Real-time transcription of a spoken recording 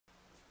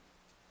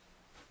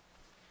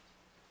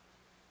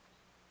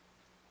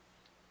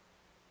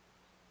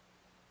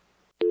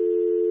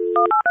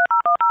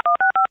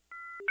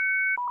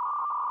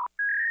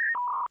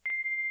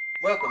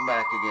Welcome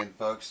back again,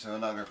 folks, to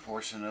another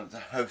portion of the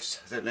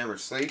Host That Never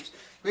Sleeps.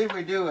 We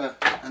do an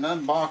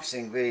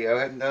unboxing video.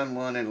 I haven't done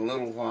one in a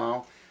little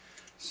while.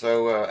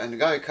 So, and I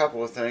got a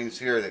couple of things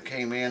here that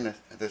came in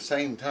at the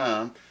same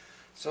time.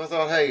 So I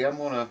thought, hey, I'm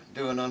going to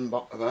do an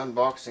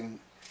unboxing,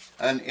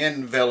 an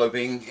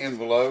enveloping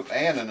envelope,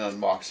 and an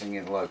unboxing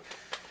envelope.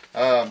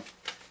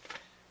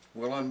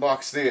 We'll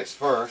unbox this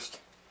first.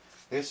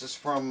 This is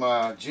from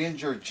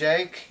Ginger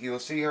Jake. You'll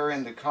see her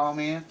in the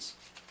comments.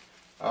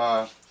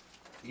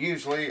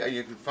 Usually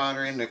you can find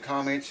her in the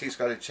comments. She's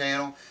got a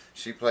channel.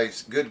 She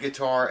plays good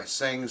guitar,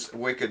 sings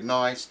wicked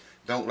nice.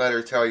 Don't let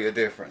her tell you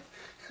different.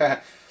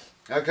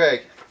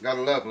 Okay, got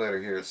a love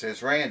letter here. It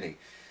says, Randy,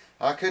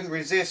 I couldn't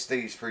resist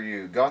these for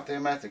you. Got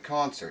them at the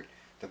concert.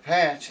 The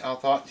patch I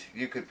thought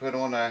you could put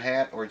on a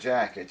hat or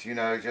jacket, you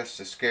know, just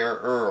to scare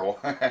Earl.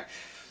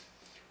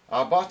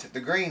 I bought the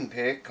green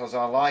pick because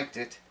I liked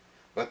it,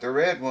 but the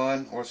red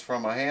one was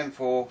from a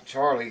handful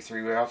Charlie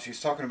threw out. She's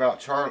talking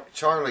about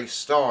Charlie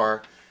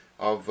Starr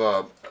of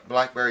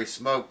Blackberry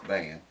Smoke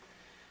Band.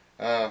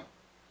 The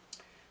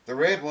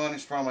red one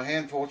is from a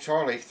handful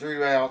Charlie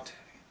threw out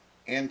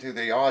into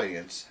the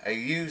audience. A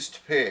used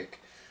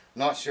pick.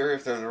 Not sure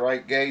if they're the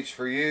right gauge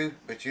for you,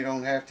 but you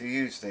don't have to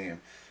use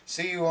them.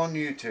 See you on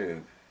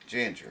YouTube,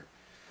 Ginger.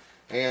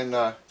 And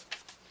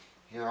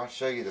here, I'll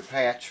show you the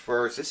patch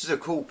first. This is a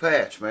cool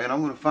patch, man.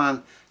 I'm going to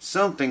find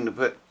something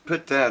to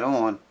put that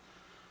on.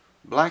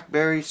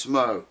 Blackberry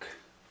Smoke.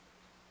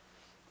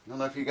 I don't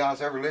know if you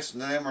guys ever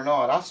listened to them or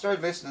not. I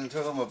started listening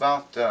to them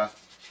about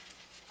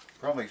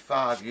probably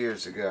 5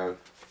 years ago.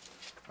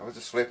 I was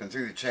just flipping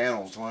through the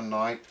channels one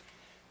night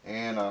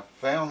and I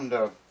found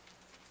them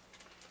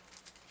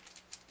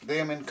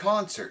in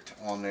concert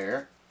on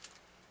there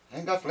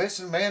and got to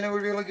listen. Man, they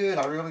were really good.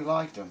 I really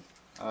liked them.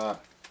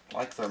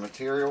 Like their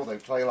material. They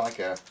play like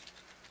a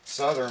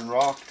southern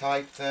rock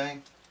type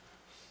thing.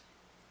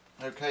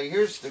 Okay,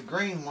 here's the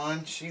green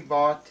one she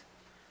bought.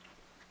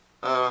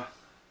 I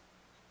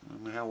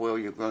don't know how well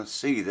you're going to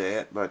see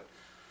that, but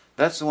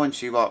that's the one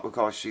she bought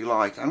because she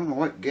liked. I don't know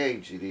what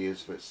gauge it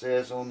is, but it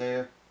says on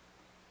there.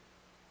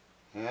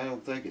 And I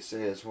don't think it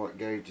says what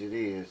gauge it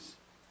is.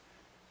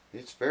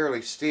 It's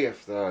fairly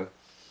stiff though.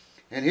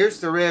 And here's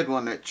the red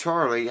one that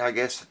Charlie, I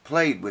guess,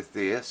 played with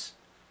this.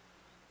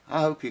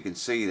 I hope you can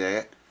see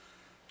that.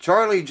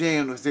 Charlie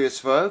jammed with this,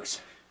 folks.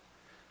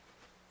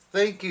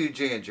 Thank you,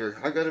 Ginger.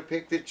 I got a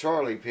pick that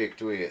Charlie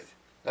picked with.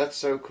 That's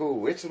so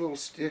cool. It's a little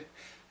stiff.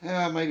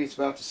 Maybe it's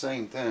about the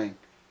same thing.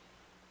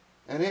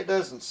 And it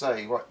doesn't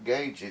say what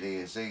gauge it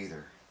is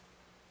either.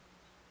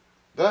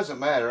 Doesn't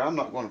matter. I'm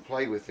not going to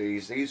play with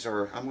these.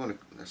 I'm going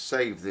to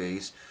save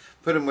these.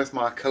 Put them with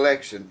my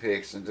collection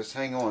picks and just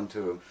hang on to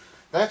them.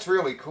 That's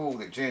really cool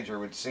that Ginger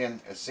would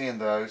send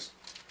those.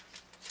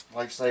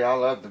 Like I say, I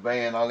love the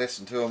band. I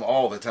listen to them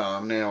all the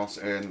time now.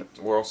 And,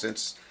 well,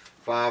 since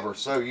 5 or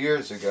so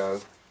years ago,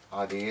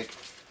 I did.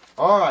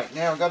 Alright,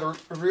 now I've got a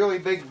really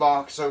big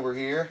box over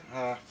here.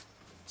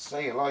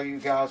 Say a lot of you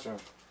guys are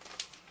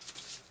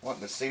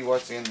wanting to see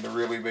what's in the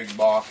really big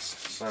box.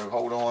 So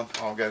hold on,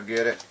 I'll go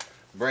get it.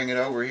 Bring it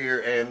over here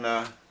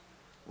and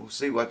we'll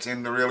see what's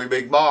in the really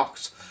big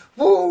box.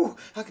 Woo!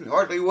 I can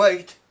hardly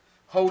wait.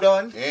 Hold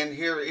on. And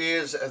here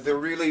is the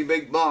really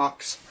big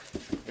box.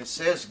 It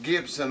says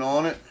Gibson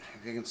on it,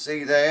 if you can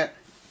see that.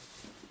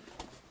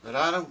 But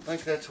I don't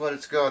think that's what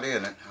it's got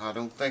in it. I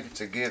don't think it's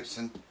a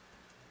Gibson.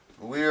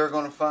 We are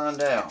going to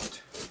find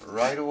out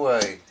right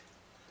away.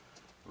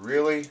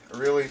 Really,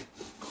 really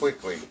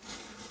quickly.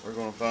 We're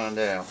going to find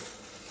out.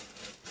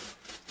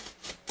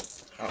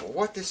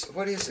 What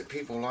is it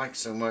people like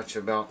so much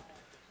about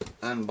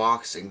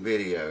unboxing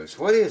videos?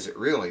 What is it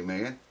really,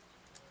 man?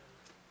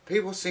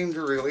 People seem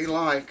to really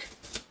like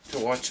to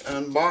watch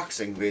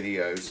unboxing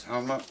videos.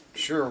 I'm not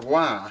sure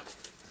why.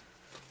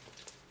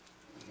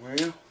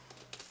 Well,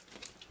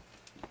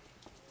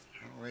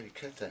 I already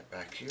cut that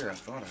back here. I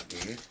thought I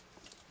did.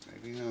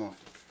 Maybe not.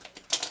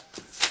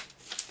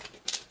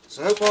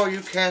 So I hope all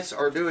you cats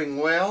are doing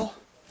well.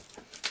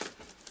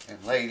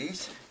 And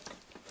ladies.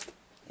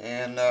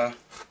 And,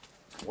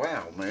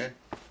 wow, man.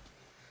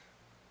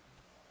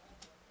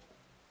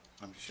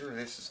 I'm sure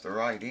this is the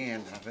right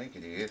end. I think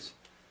it is.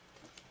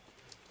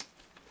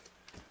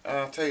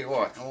 I'll tell you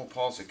what, I'm going to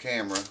pause the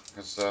camera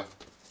because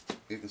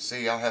you can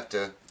see I have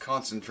to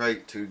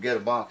concentrate to get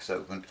a box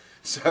open.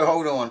 So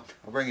hold on,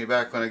 I'll bring you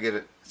back when I get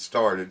it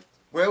started.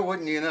 Well,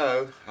 wouldn't you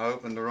know, I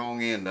opened the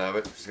wrong end of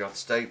it. It's got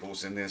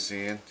staples in this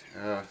end.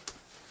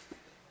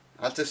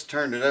 I just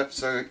turned it up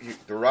so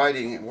the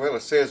writing, well,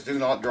 it says do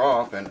not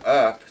drop and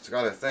up. It's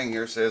got a thing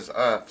here that says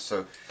up,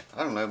 so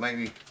I don't know,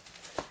 maybe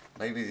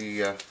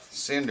the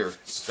sender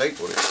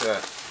stapled it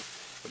shut.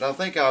 But I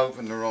think I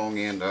opened the wrong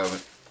end of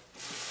it.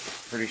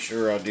 Pretty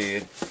sure I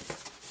did.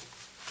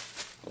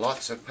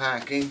 Lots of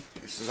packing.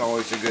 This is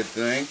always a good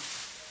thing.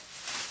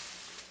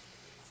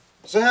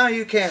 So how are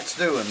you cats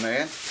doing,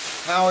 man?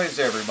 How is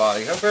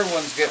everybody? Hope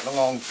everyone's getting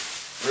along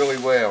really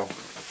well.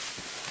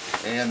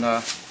 And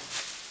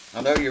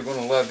I know you're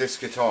going to love this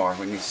guitar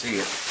when you see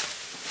it.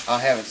 I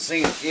haven't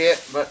seen it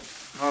yet, but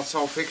I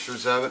saw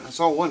pictures of it. I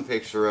saw one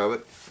picture of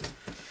it.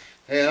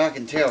 And I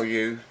can tell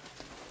you,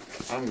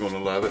 I'm going to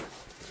love it.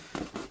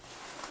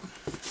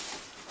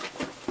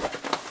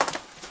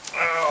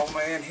 Oh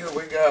man, here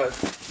we go.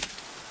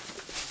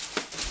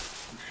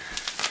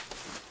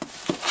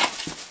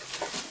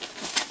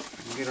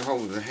 Get a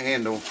hold of the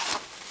handle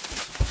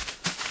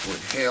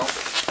would help.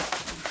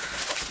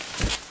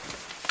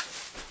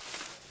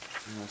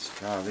 Let's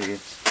try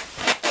this.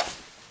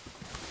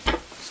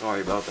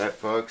 Sorry about that,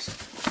 folks.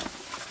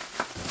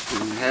 I'm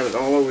gonna have it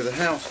all over the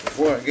house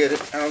before I get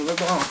it out of the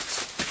box.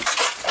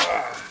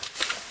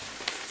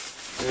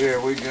 There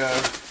we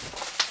go.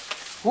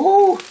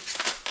 Woo!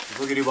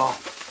 Lookity ball.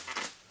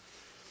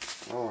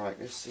 Alright,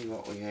 let's see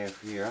what we have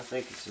here. I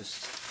think it's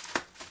just...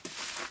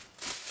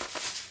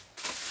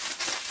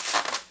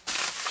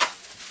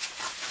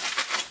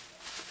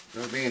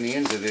 There'll be an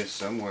end to this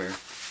somewhere.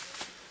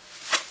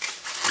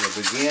 The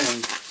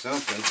beginning,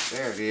 something.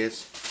 There it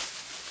is.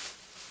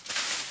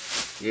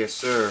 Yes,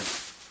 sir.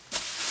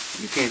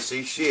 You can't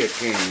see shit,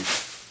 can you?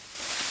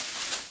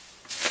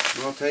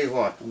 Well, I'll tell you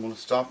what. I'm going to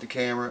stop the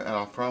camera, and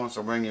I promise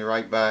I'll bring you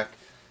right back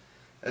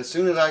as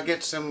soon as I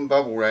get some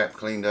bubble wrap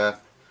cleaned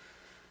up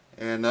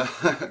and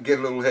get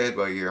a little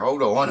headway here.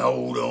 Hold on,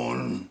 hold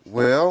on.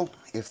 Well,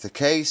 if the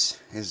case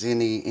is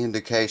any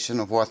indication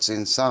of what's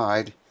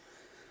inside,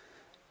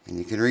 and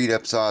you can read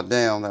upside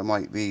down, that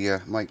might be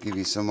might give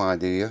you some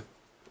idea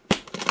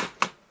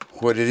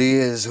what it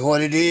is.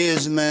 What it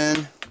is,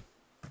 man.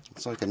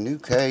 It's like a new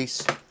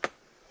case.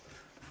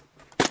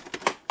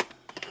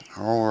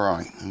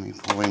 Alright, let me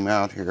pull him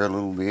out here a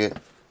little bit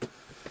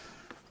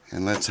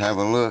and let's have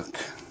a look.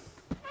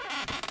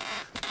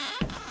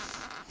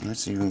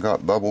 It's even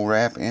got bubble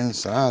wrap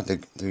inside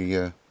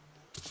the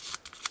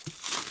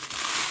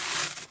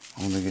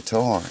on the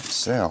guitar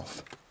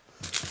itself.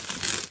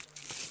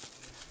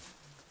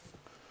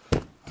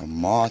 A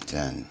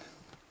Martin.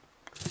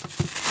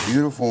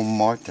 Beautiful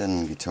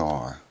Martin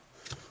guitar.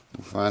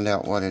 We'll find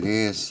out what it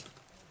is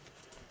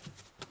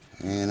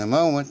in a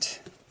moment.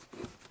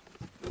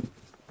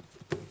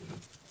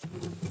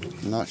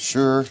 I'm not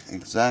sure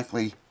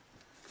exactly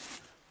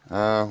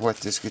what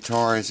this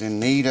guitar is in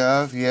need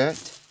of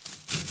yet.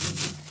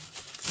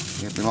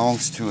 It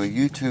belongs to a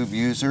YouTube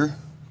user.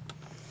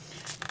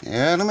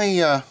 Yeah, let me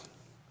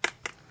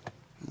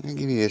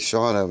give you a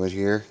shot of it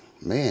here.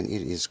 Man,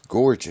 it is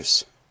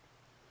gorgeous.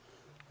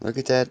 Look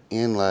at that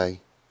inlay.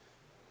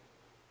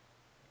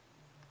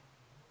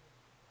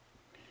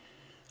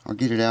 I'll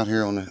get it out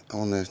here on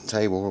the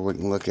table where we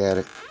can look at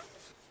it.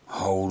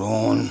 Hold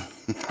on.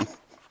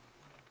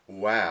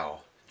 Wow.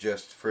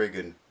 Just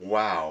friggin'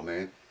 wow,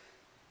 man.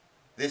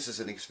 This is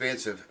an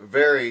expensive,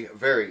 very,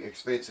 very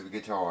expensive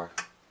guitar.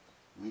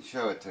 Let me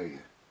show it to you.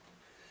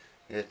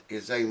 It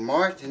is a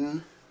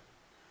Martin.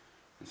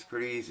 It's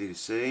pretty easy to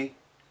see.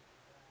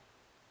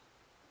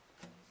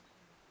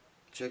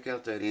 Check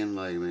out that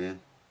inlay, man.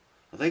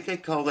 I think they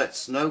call that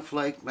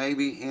snowflake,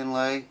 maybe,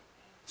 inlay.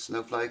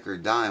 Snowflake or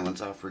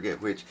diamonds, I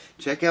forget which.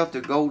 Check out the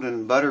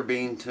golden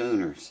butterbean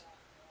tuners.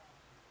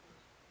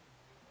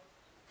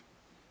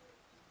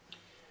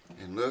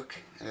 And look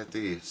at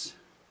this.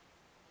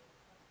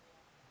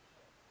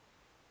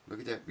 Look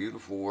at that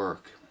beautiful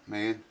work,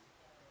 man.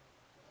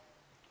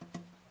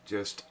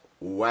 Just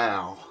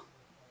wow.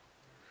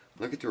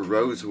 Look at the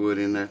rosewood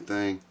in that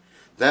thing.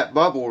 That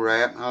bubble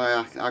wrap,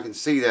 I can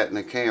see that in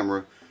the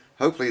camera.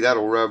 Hopefully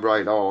that'll rub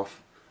right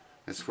off.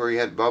 That's where you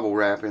had bubble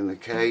wrap in the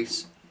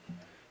case.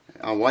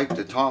 I wiped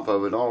the top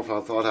of it off.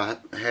 I thought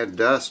I had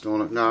dust on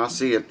it. No, I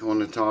see it on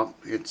the top.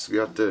 It's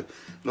got the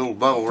little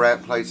bubble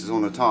wrap places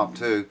on the top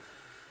too.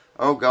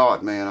 Oh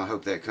God, man, I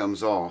hope that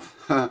comes off.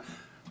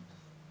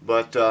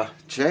 But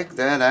check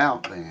that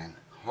out, man.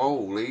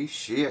 Holy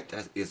shit,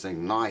 that is a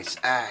nice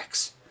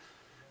axe.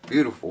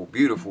 Beautiful,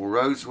 beautiful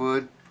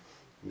rosewood.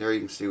 There you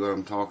can see what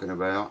I'm talking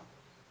about.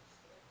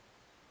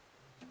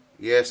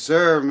 Yes,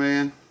 sir,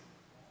 man.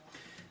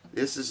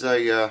 This is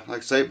a, like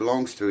I say, it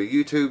belongs to a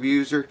YouTube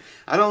user.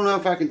 I don't know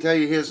if I can tell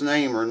you his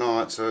name or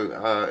not, so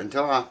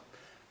until I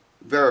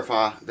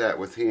verify that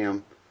with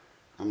him,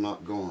 I'm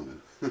not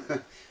going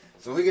to.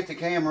 So we get the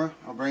camera,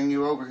 I'll bring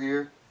you over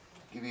here,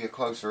 give you a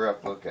closer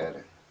up look at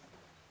it.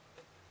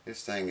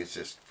 This thing is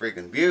just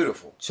freaking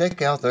beautiful.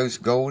 Check out those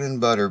golden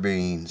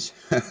butterbeans.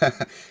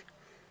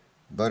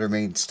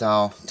 Butterbean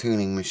style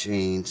tuning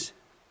machines.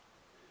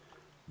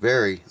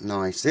 Very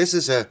nice. This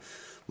is a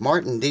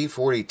Martin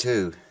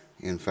d42,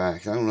 in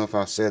fact. I don't know if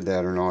I said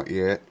that or not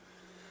yet,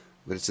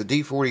 but it's a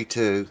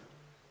d42.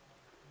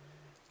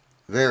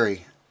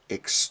 Very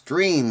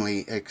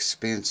extremely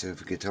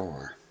expensive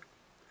guitar.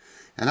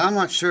 And I'm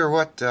not sure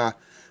what, I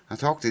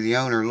talked to the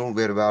owner a little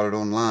bit about it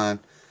online.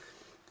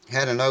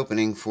 Had an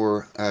opening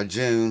for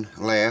June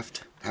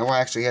left. I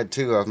actually had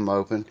two of them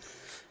open.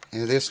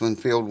 And this one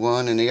filled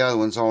one and the other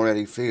one's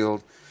already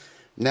filled.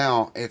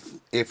 Now,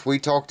 if we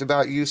talked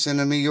about you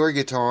sending me your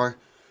guitar,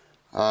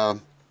 I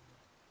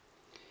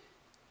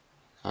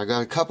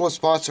got a couple of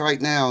spots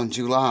right now in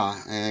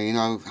July. You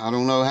know, I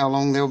don't know how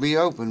long they'll be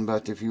open,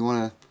 but if you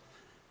want to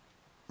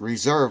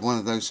reserve one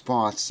of those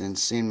spots and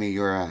send me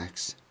your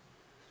axe.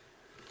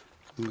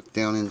 Look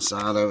down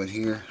inside of it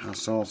here. I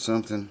saw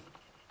something.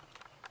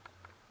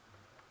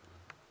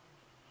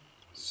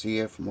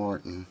 C.F.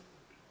 Martin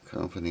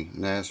Company,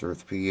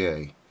 Nazareth,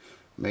 PA.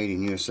 Made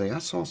in USA. I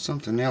saw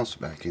something else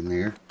back in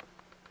there.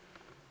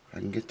 If I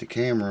can get the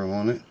camera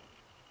on it.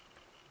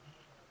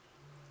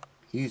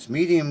 Use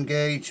medium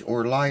gauge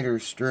or lighter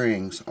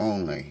strings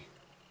only.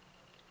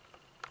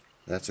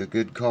 That's a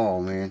good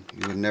call, man.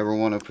 You would never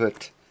want to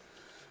put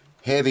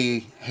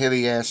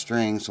heavy ass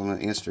strings on an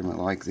instrument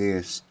like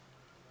this.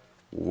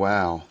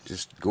 Wow,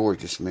 just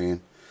gorgeous,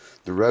 man.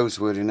 The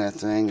rosewood in that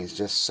thing is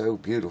just so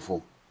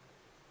beautiful.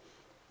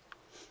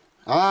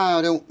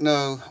 I don't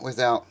know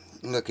without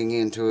looking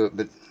into it,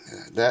 but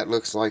that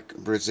looks like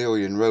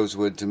Brazilian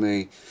rosewood to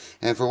me.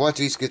 And for what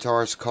these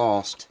guitars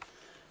cost,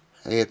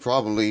 it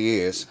probably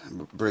is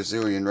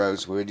Brazilian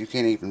rosewood. You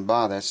can't even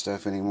buy that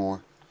stuff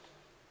anymore,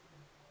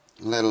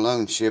 let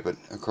alone ship it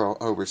across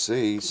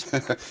overseas.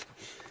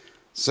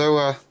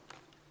 So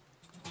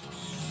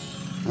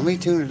let me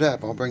tune it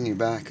up. I'll bring you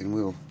back and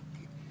we'll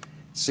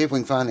see if we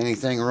can find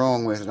anything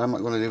wrong with it. I'm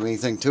not going to do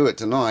anything to it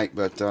tonight,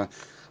 but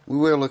we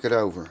will look it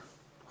over.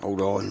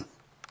 Hold on.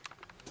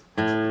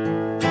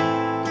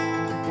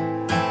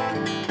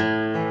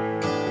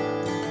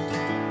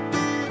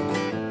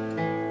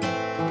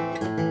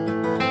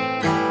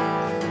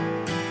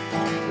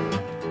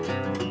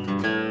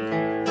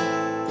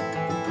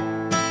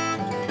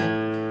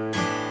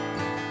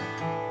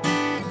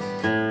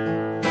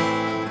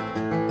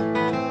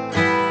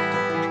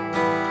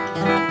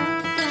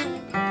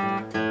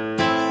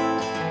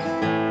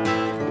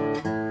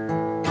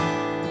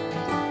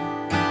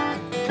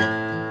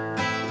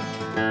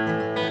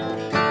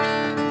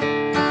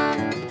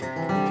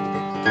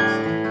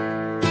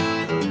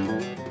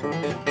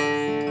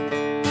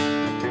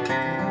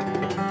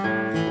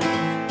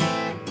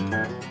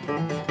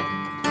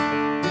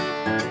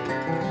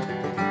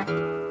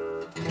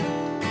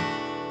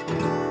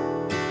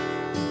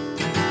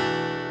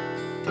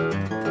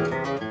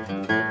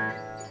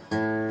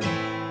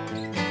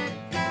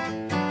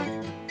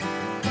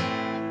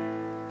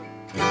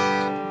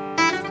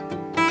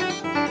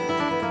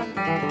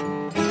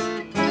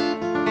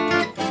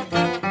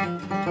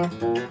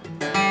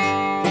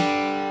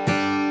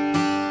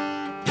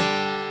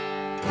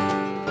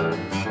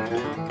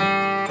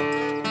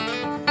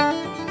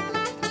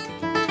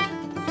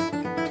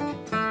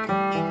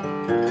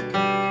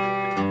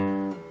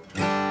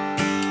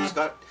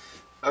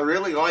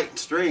 Really light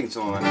strings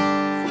on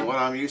it from what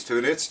I'm used to,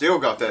 and it's still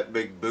got that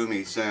big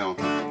boomy sound.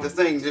 The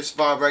thing just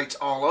vibrates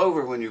all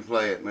over when you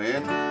play it,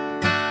 man.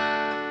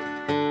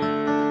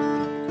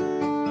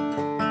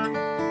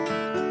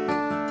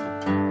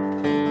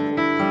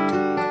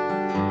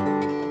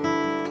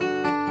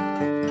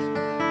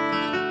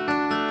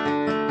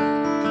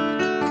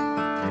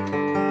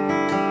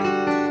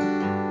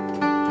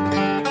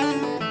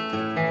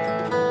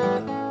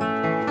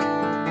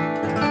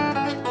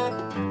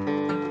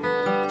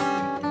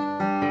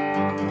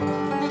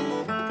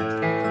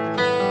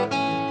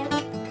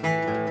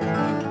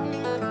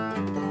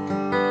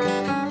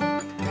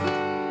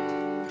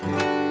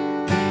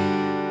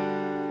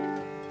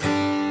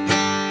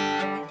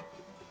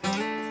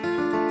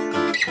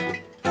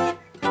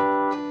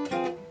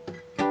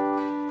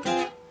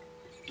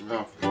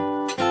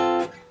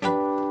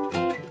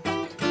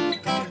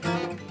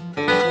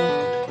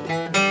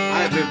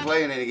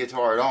 Playing any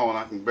guitar at all, and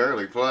I can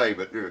barely play,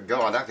 but dear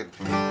God, I could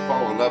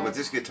fall in love with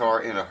this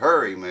guitar in a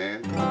hurry,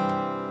 man.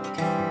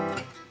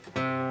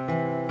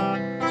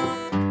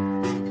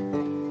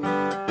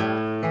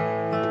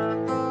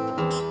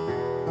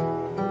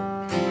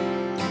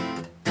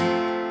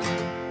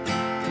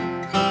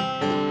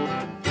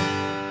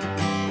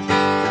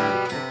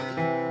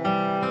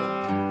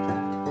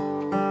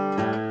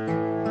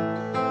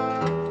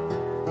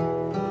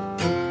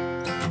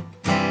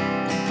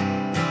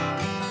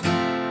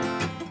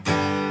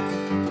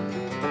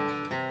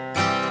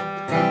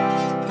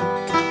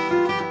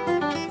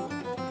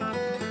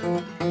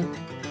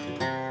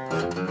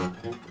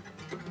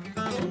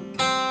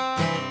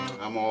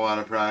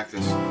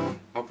 Practice.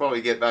 I'll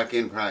probably get back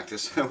in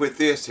practice with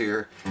this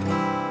here.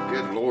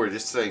 Good Lord,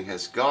 this thing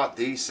has got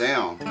the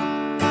sound,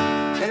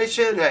 and it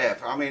should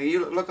have. I mean,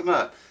 you look them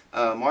up,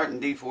 Martin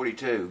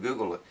D42,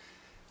 Google it,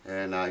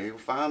 and you'll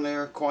find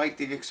they're quite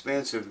the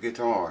expensive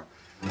guitar.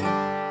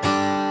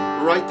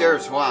 Right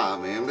there's why,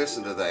 man.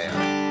 Listen to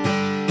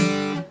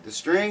that. The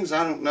strings,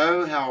 I don't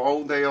know how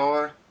old they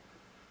are.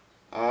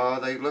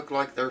 They look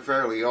like they're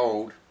fairly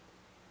old.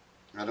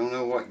 I don't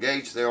know what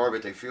gauge they are,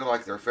 but they feel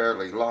like they're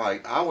fairly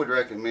light. I would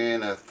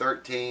recommend a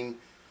 13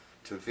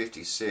 to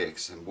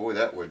 56, and boy,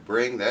 that would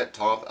bring that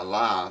top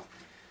alive.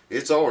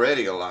 It's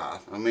already alive.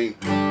 I mean,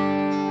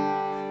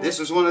 this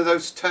is one of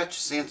those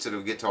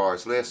touch-sensitive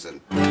guitars. Listen.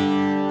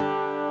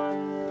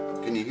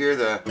 Can you hear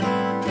the...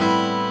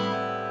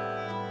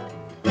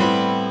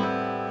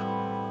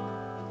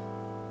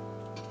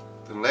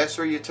 The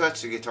lesser you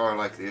touch the guitar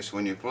like this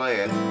when you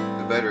play it,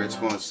 the better it's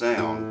going to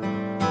sound.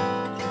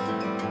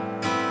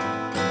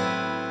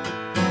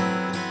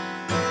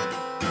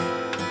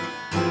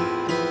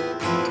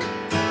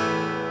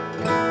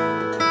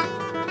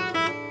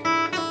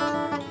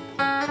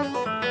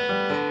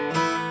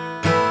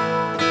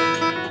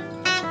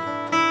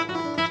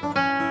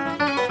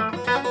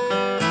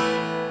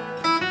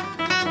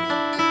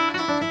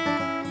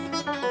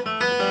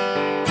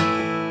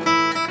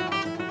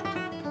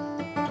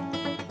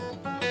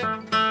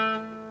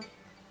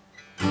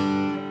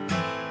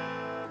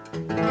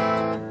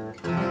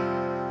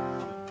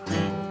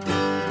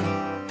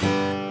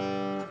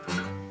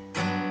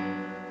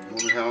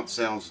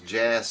 sounds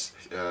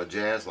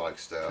jazz-like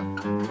stuff.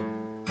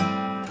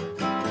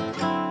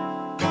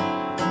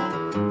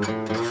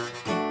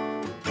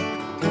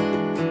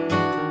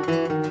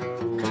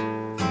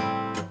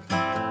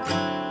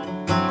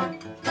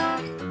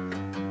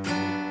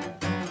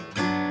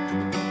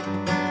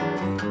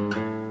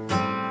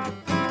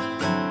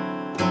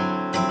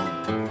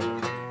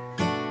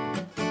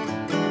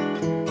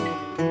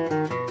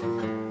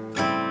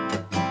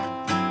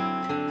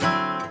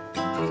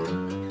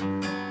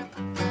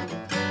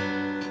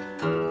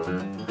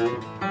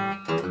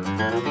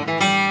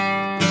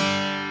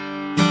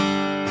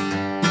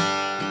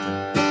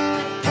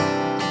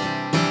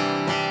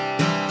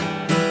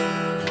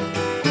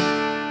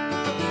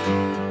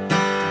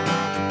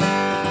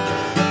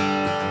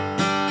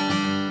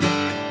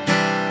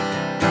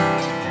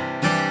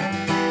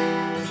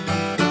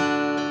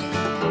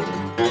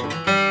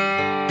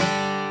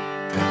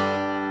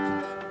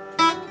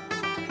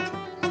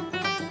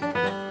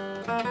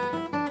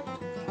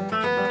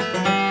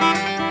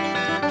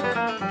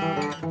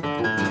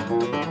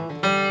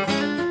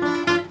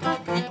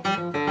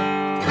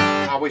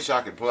 I wish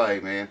I could play,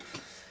 man.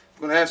 I'm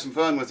going to have some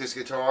fun with this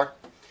guitar.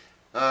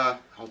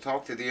 I'll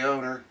talk to the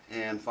owner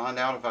and find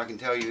out if I can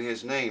tell you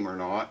his name or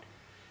not.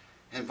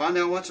 And find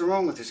out what's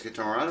wrong with this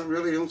guitar. I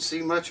really don't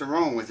see much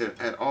wrong with it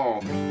at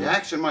all. The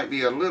action might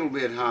be a little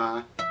bit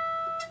high.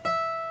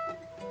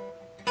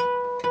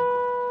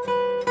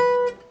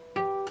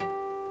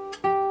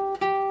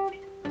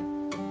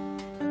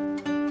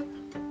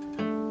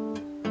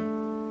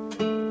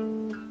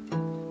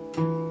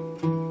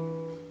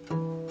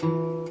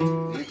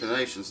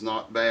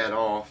 Not bad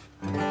off.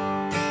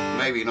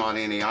 Maybe not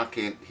any. I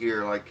can't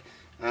hear, like,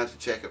 I have to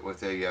check it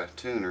with a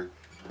tuner.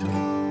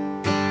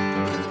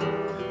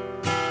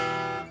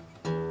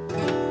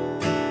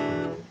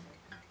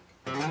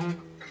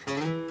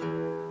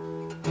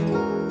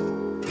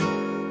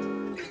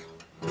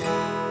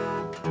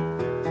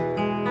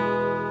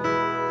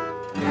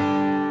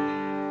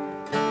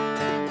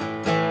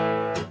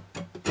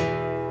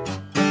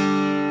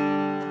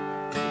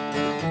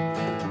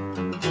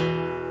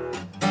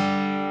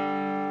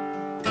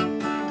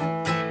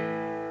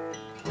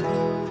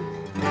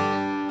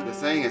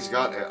 It's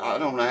got, I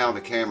don't know how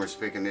the camera's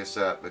picking this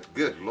up, but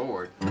good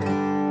Lord.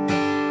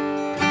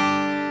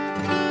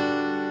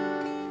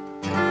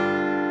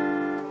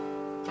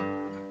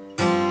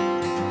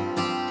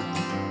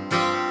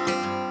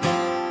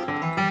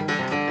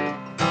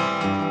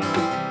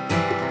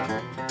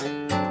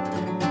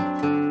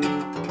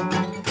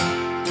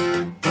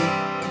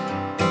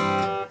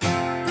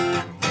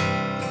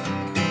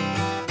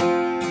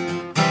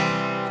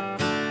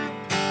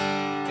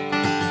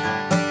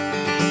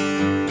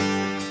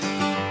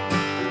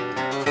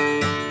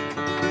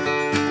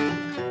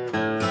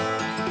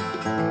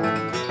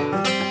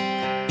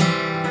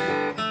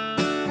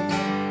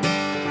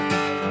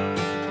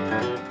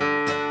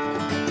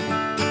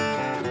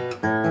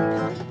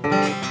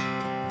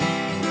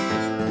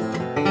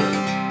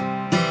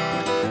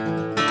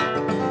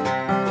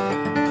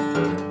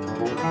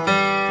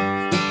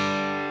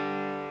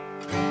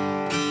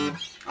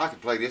 I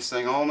could play this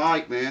thing all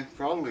night, man.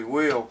 Probably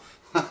will.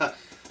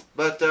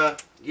 But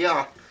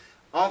yeah,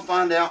 I'll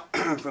find out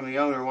from the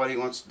owner what he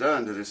wants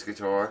done to this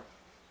guitar.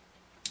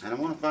 And I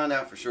want to find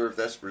out for sure if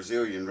that's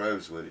Brazilian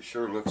rosewood. It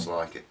sure looks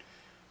like it.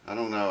 I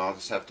don't know. I'll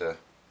just have to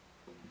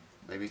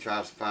maybe try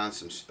to find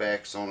some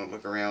specs on it,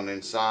 look around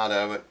inside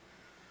of it.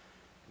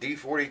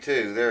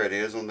 D42, there it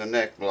is on the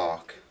neck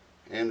block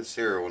and the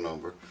serial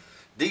number.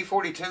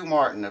 D42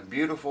 Martin, a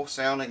beautiful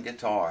sounding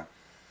guitar.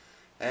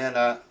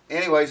 And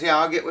anyways, yeah,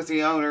 I'll get with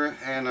the owner,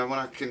 and when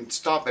I can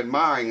stop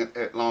admiring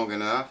it long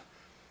enough.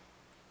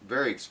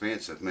 Very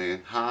expensive,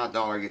 man. High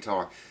dollar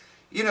guitar.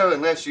 You know,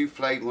 unless you've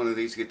played one of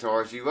these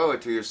guitars, you owe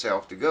it to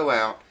yourself to go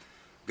out,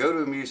 go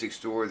to a music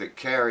store that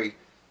carry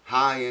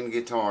high-end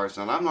guitars.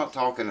 And I'm not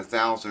talking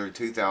 $1,000 or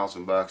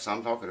 $2,000.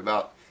 I'm talking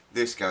about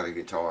this kind of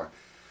guitar.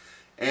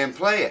 And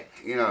play it,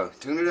 you know,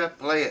 tune it up,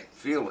 play it,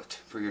 feel it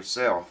for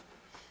yourself.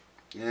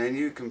 And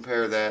you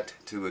compare that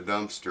to a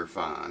dumpster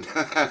find.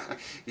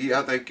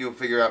 Yeah, I think you'll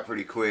figure out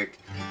pretty quick.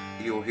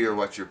 You'll hear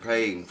what you're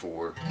paying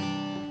for.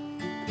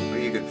 Well,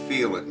 you can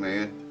feel it,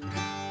 man.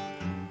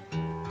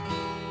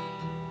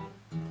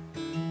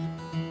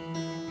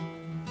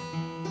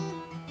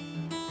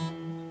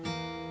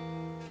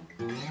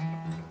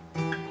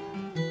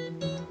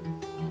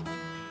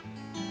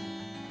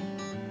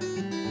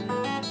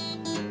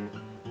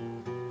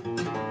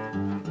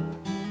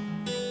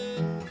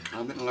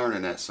 I've been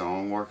learning that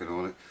song, working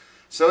on it.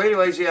 So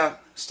anyways, yeah,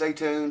 stay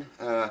tuned.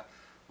 I'll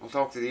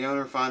talk to the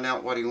owner, find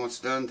out what he wants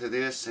done to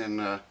this,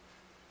 and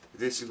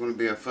this is going to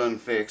be a fun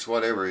fix,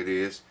 whatever it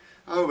is.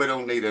 I hope I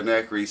don't need a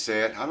neck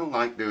reset. I don't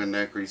like doing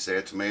neck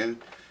resets, man.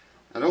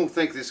 I don't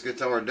think this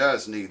guitar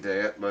does need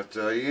that, but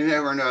you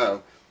never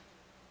know.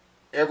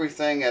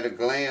 Everything at a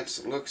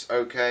glance looks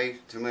okay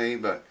to me,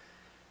 but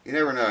you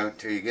never know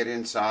until you get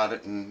inside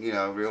it and, you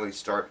know, really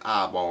start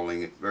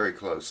eyeballing it very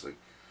closely.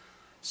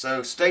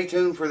 So stay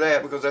tuned for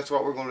that, because that's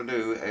what we're going to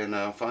do, and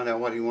find out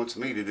what he wants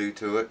me to do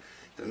to it.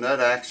 The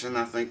nut action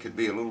I think could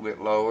be a little bit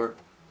lower.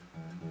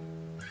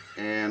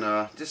 And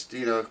just,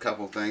 you know, a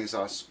couple things.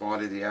 I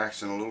spotted the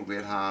action a little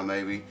bit high,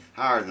 maybe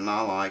higher than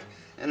I like,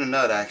 and the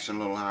nut action a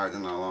little higher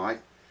than I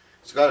like.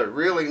 It's got a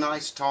really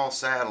nice tall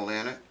saddle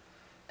in it,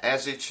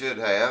 as it should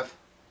have.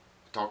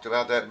 Talked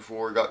about that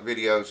before, got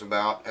videos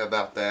about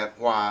that,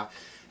 why.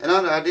 And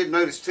I did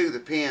notice too, the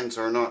pins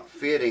are not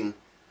fitting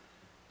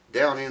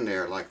down in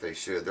there like they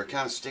should. They're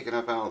kind of sticking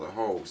up out of the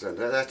holes.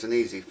 That's an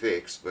easy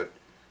fix, but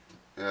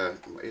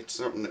it's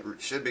something that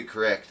should be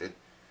corrected.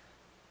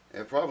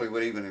 It probably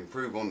would even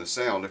improve on the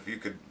sound if you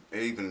could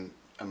even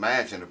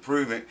imagine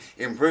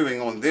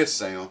improving on this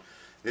sound.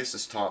 This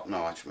is top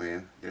notch,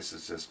 man. This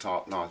is just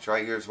top notch.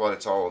 Right here's what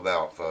it's all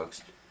about,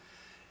 folks.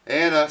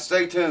 And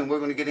stay tuned. We're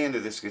going to get into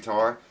this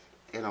guitar,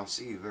 and I'll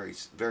see you very,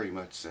 very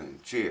much soon.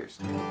 Cheers.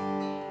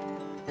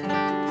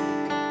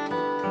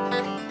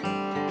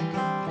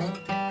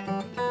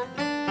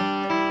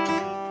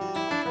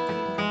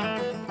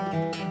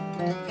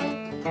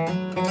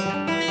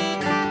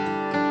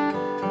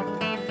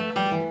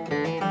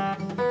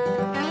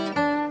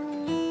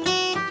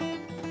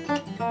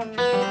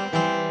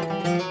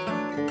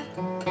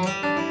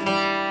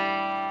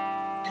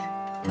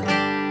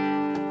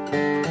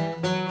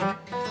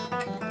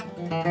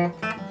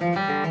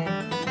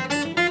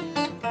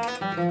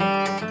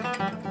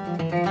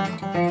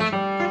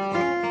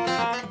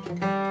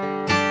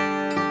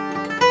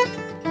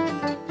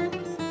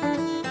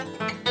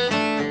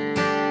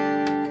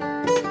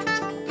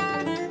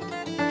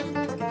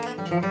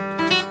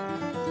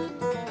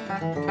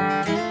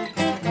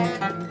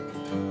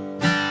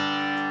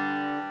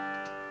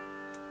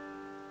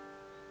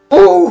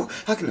 Oh,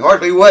 I can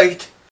hardly wait.